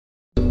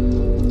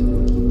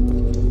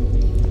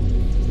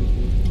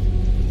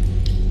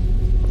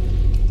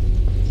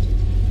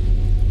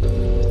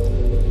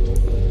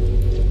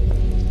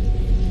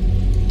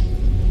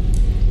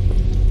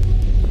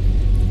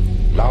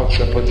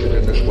puts it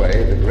in this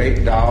way, the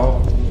great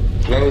Tao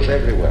flows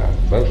everywhere,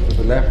 both to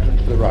the left and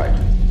to the right.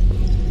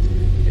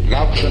 It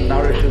loves and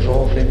nourishes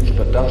all things,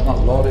 but does not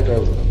lord it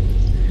over them.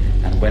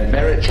 And when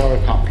merits are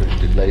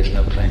accomplished, it lays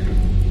no claim to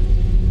them.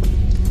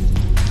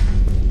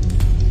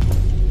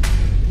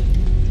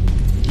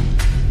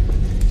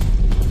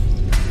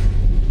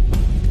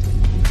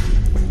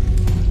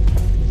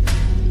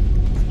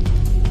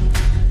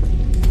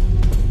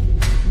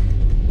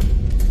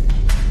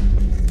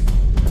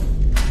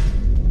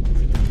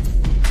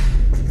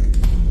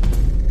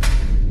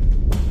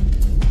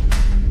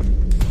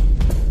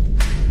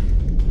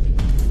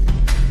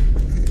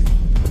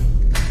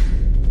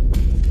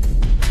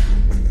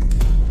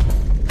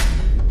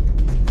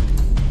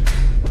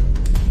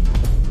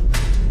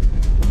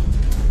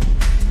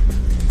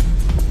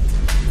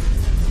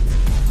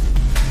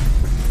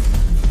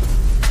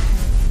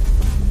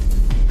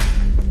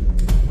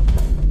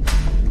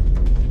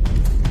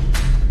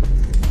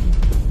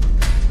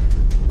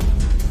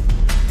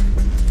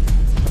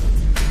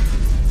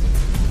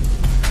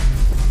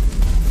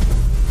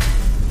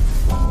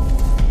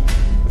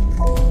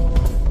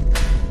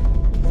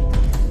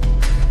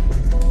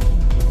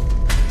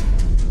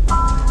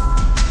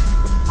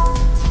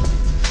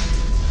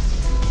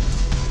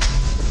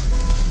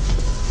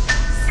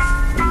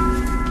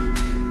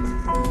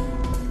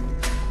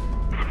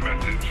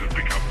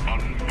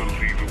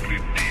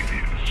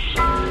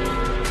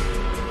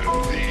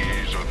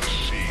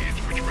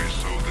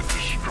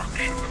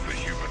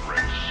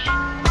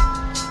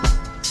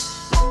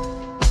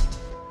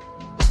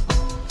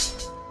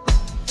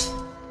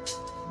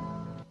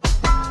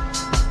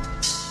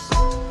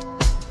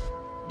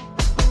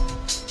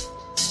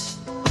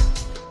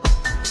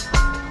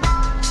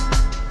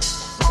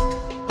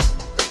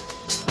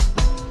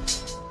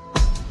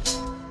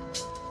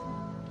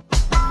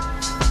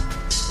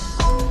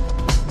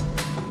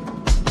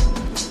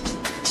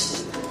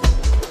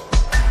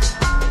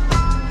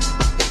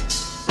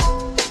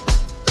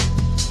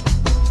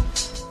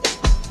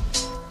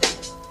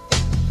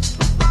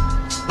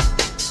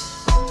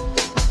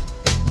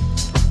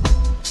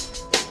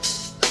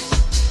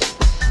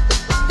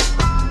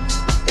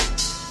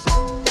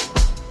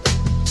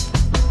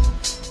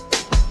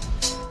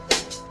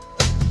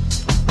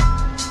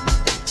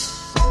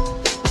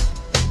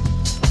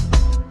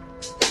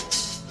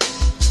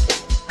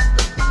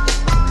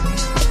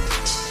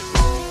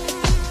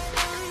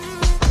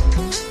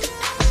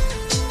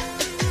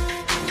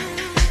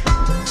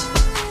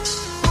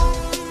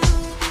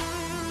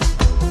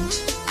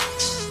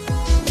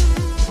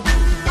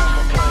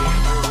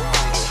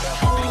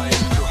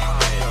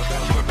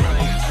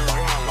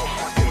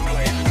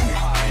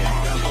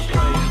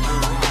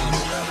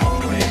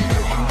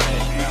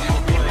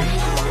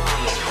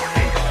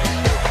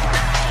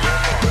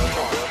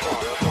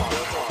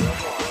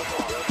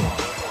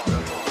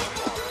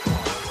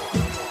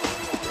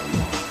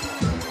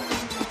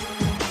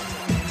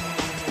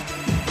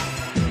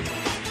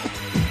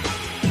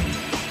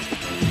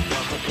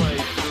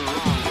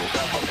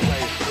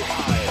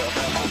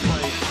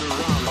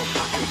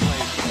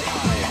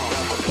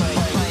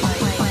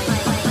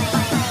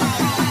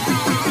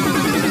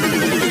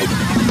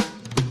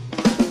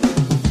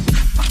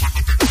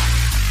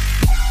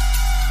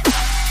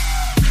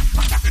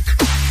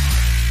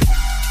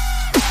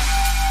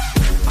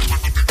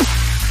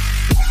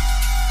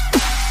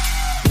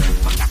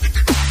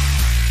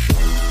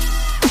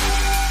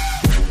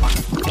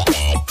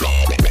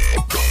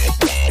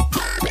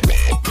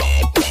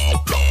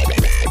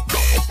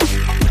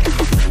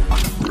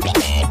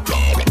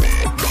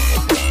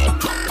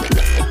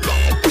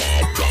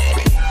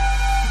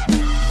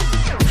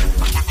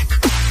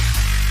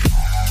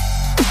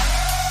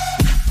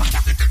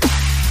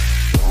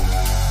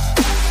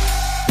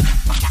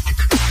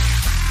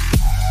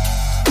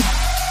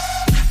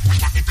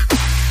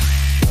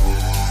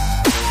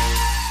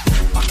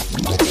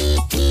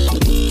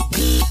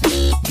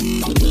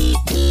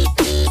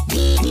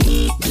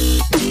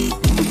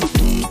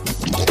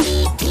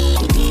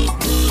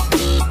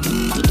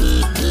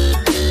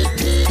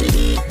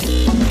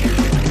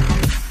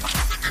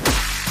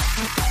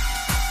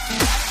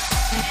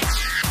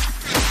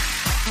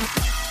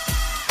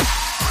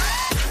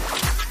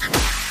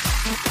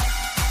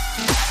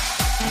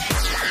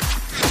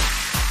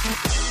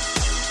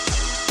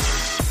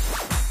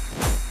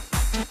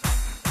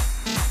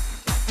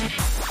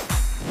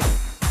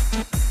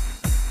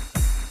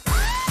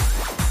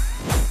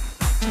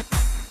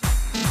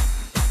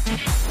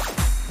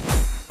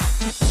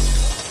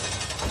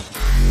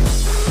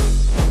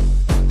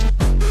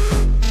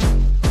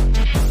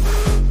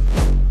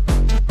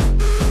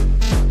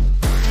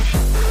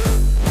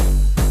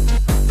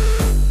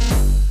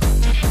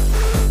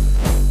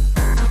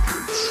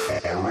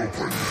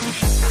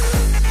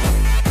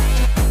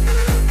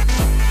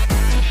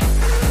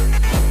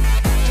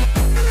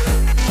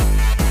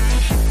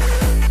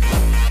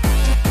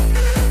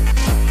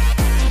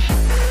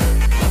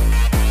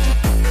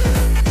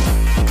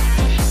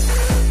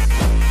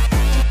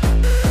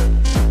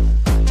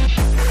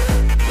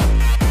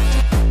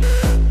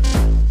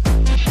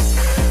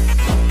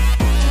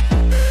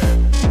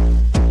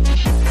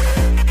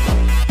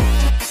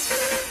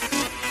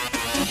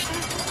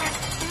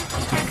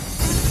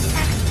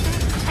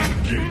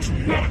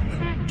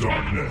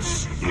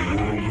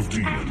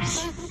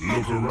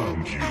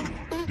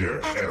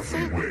 they're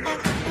everywhere.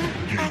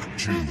 Gate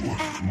 2,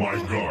 my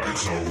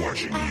guards are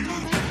watching you.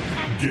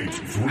 Gate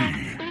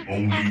 3,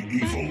 only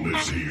evil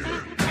lives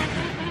here.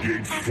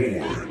 Gate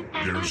 4,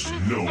 there's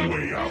no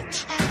way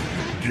out.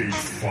 Gate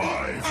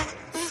 5,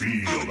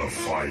 feel the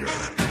fire.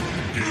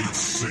 Gate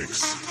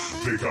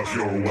 6, pick up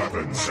your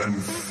weapons and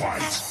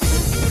fight.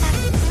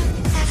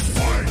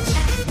 Fight.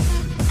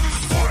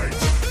 Fight.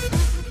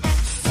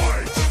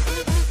 Fight.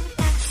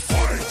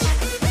 Fight.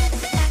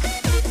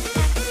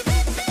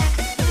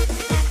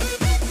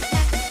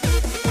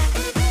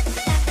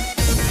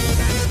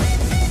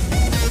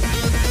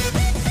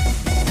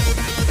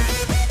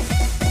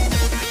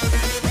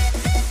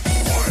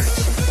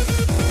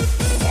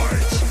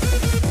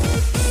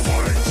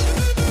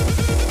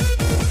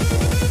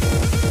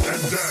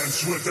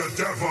 With the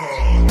devil.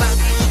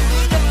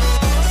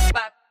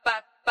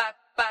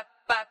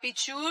 Papi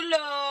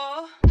chulo,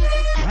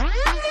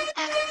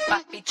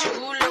 papi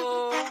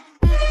chulo,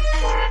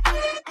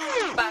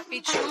 papi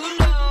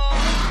chulo,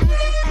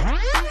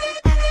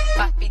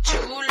 papi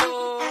chulo,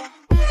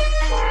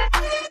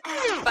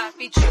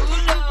 papi chulo.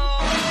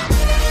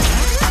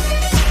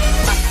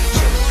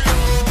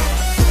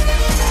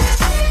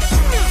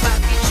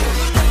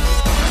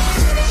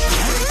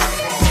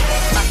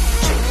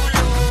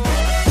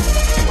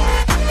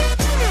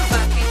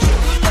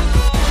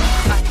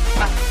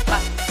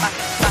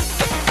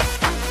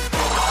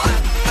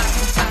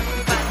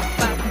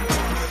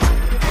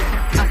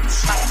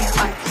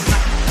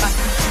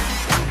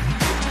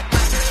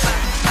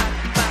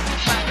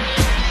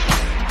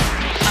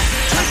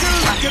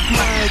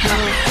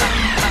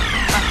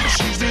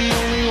 She's the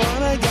only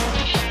one I got.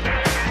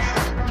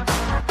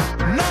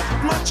 Not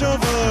much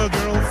of a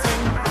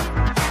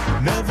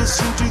girlfriend, never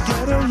seem to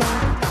get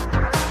along.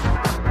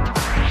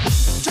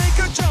 Take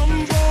a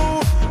jumbo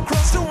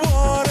across the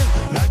water,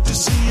 like to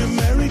see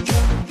America.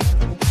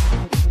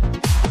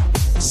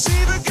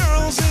 See the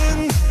girls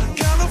in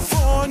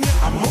California,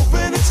 I'm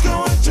hoping it's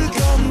going to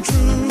come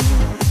true.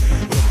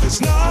 But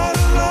there's not a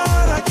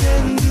lot I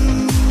can do.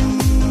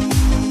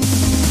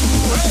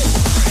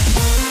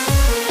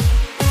 Hey!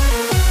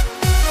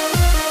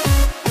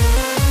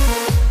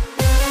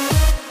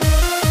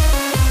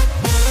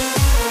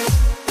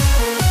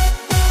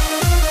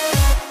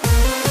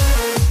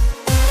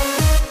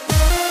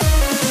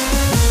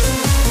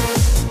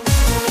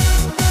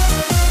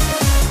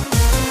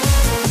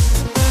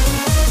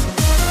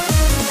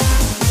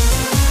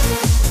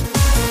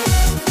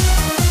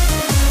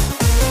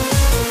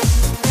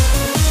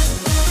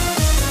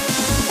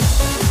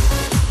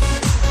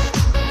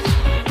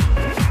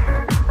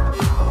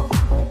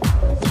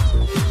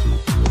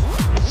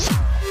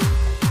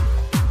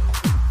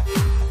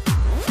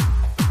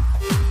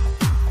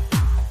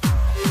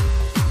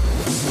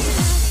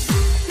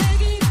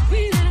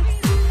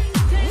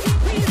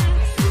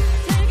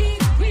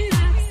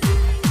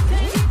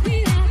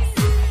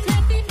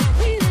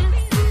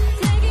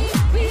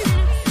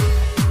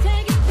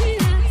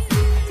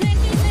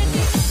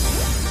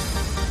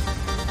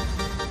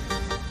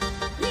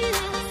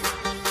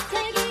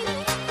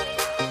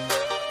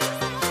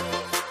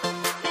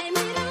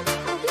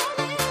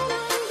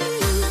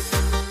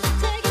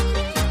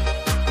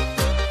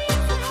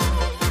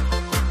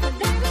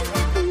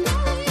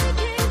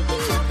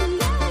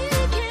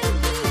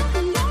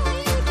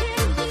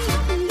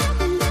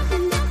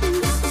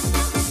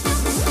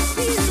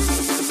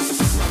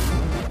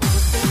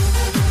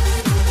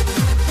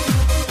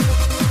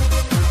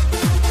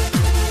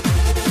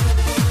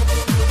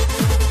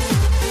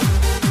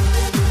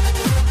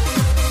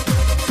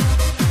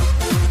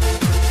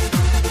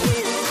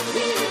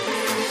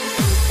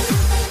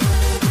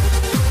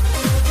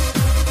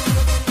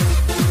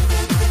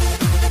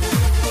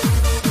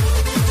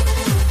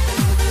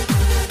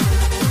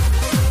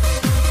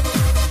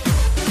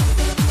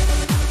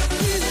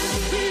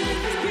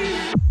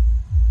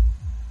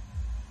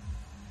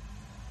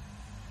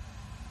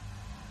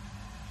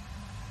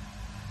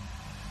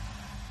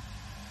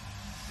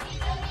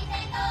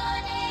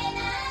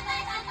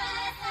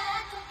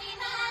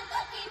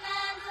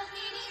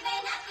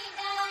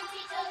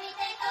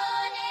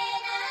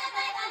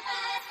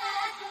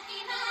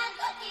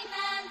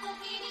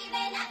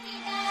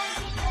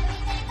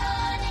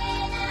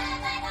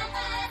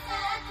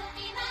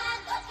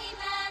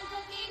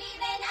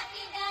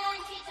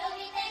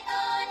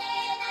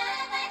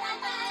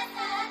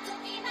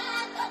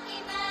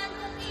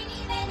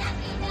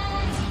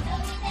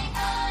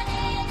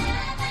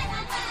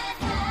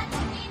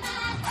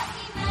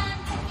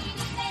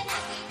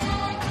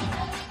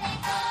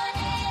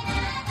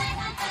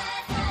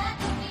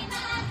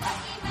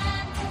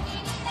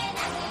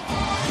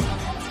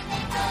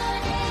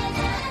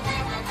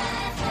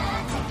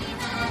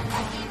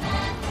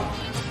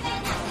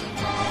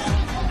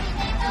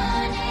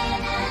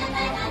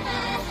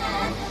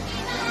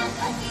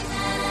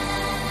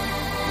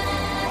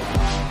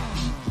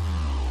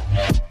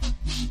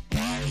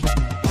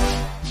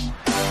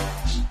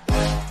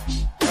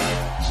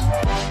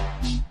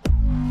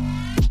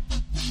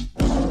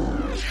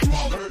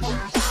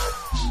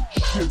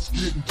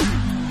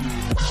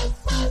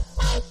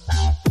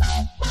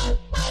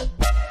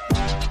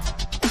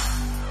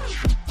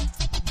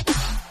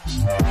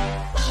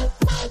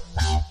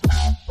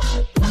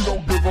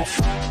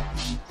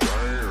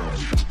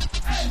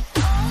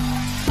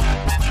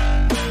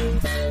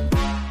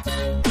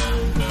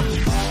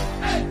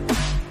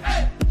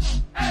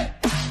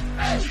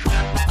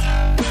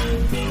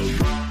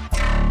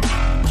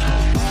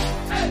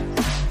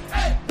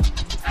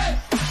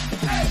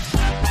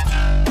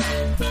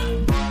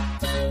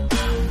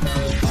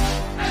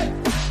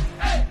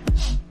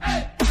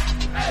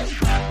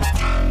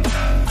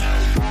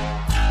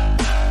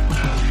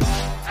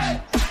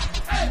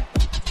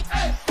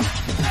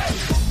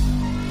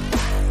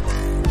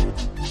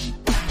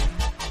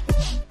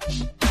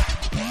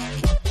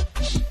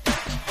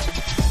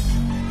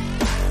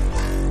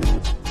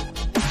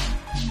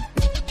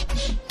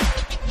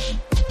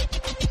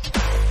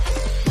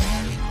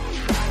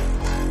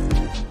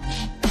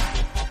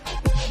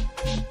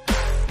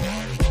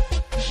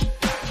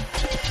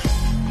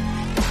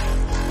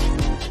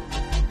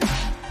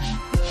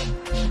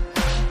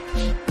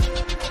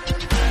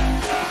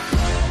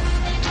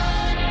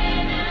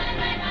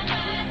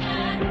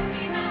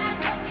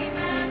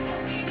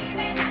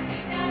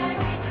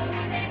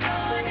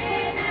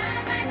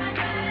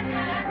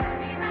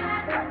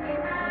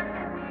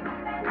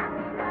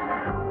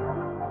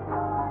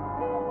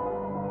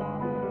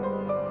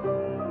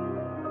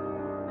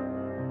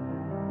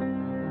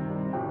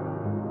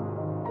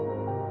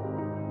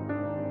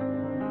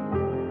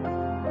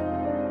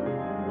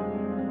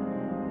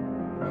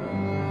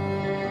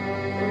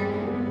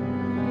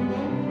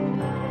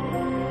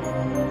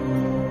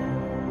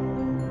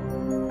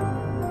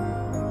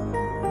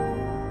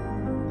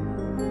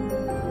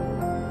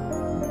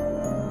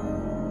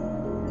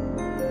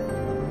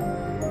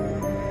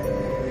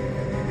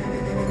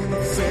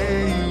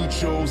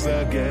 Chose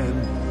again,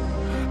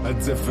 a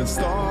different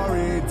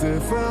story,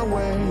 different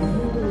way.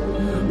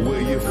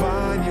 Will you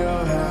find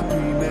your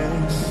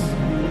happiness?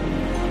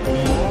 Or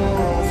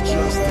more of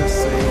just the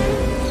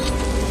same?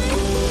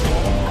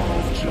 More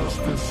of just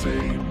the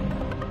same?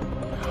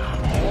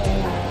 More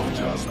of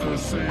just the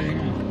same?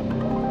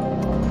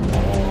 More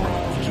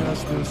of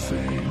just the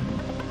same?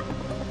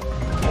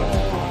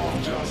 More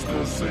of just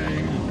the same?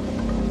 More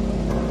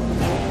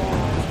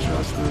of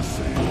just the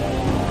same?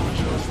 More of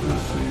just the same? Just the same,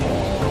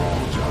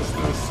 just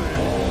the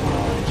same.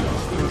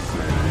 Just the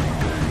same.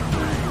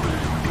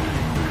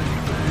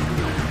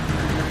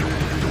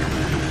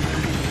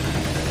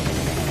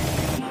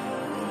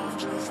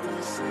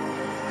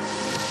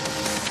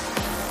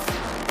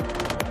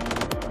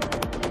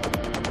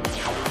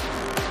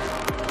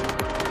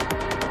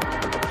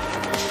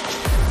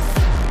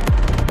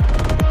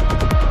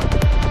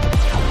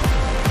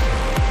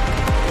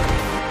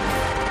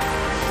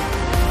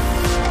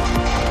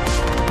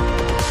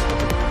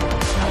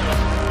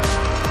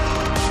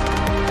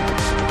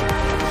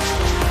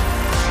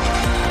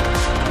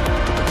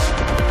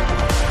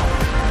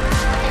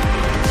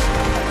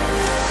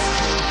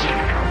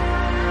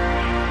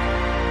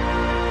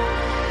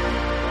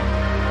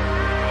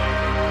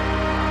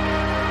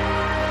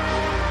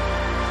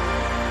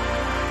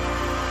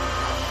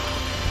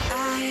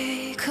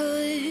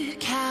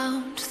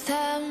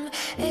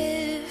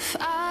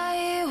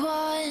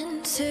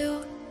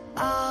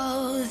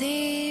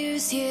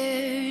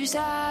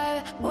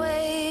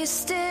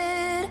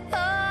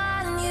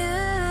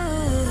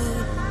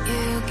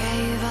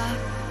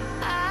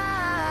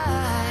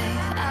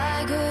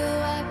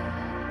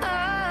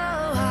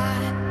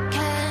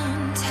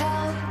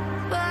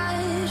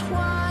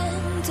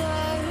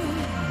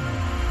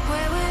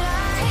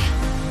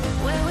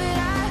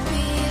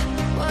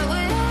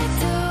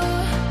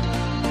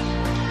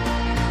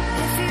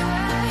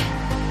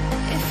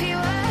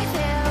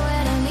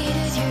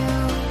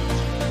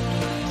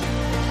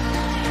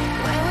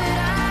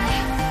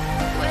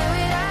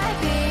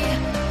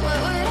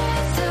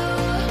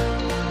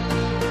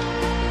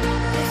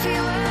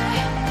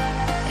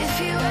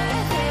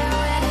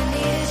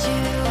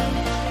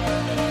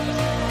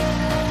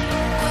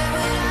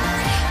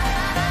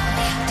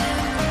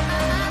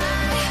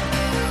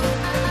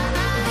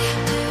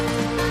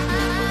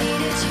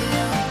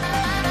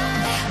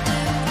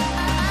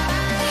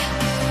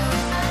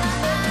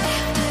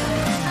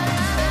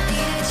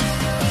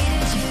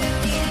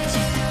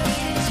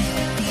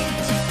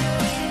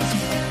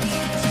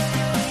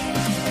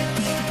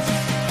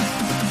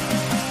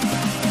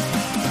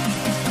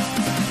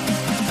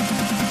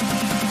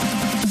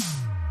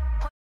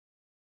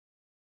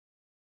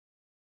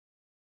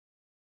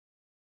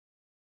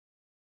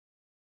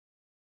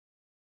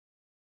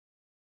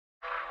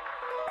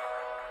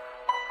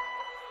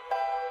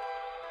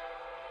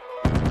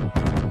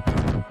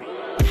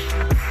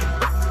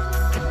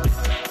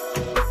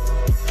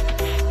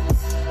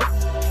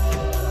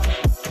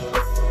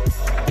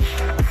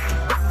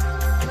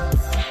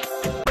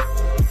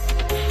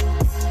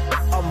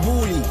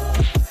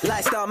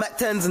 Lifestyle Mac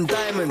 10s and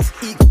diamonds.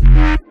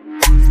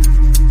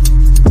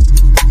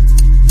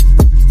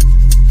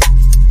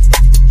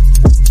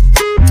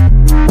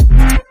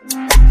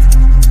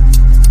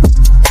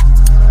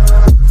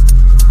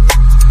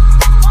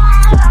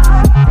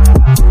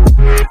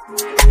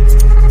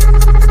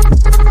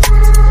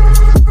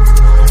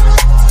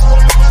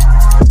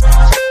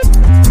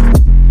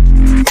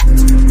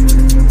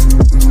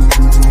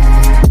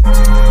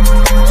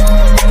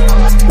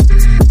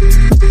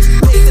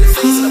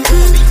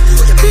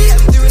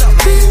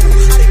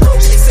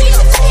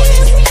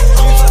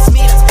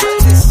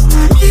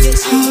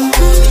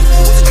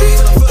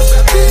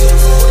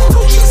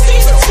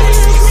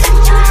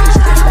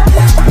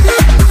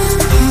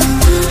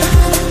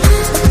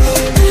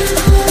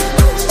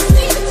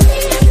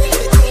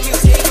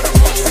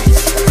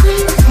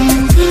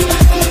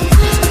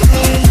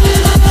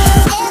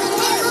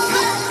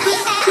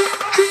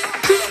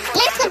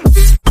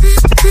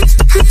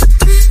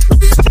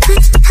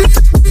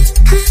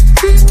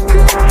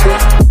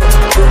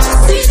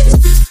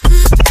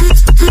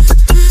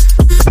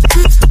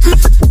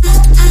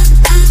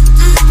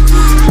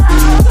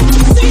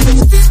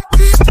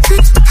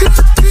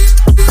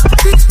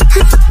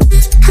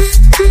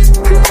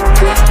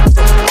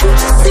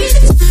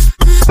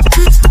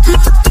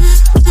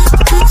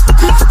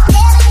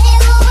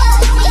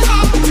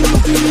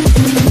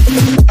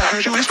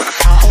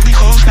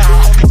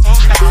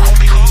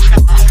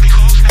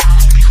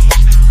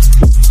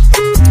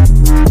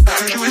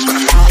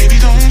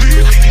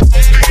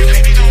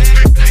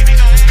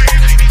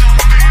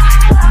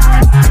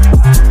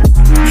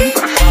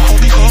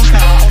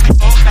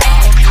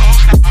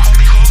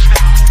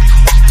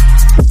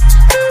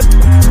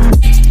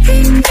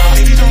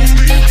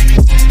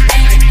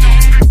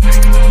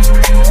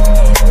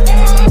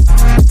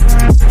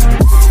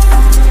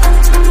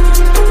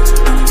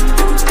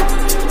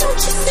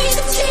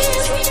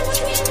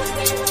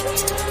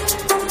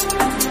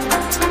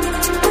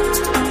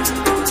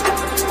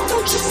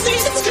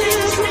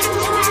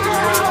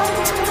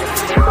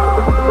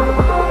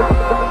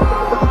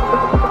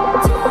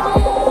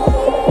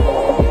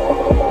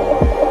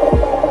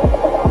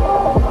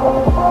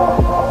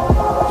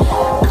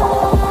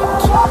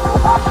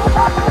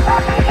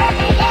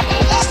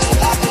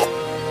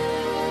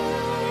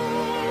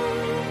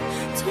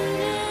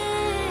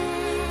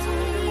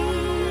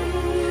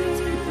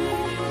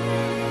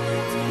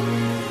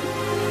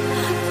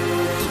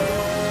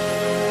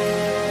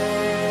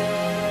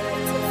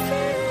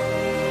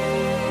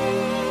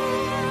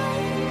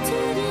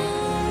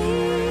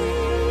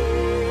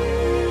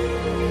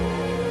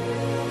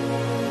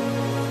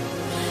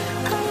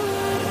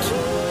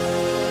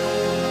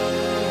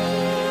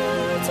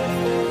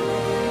 beautiful.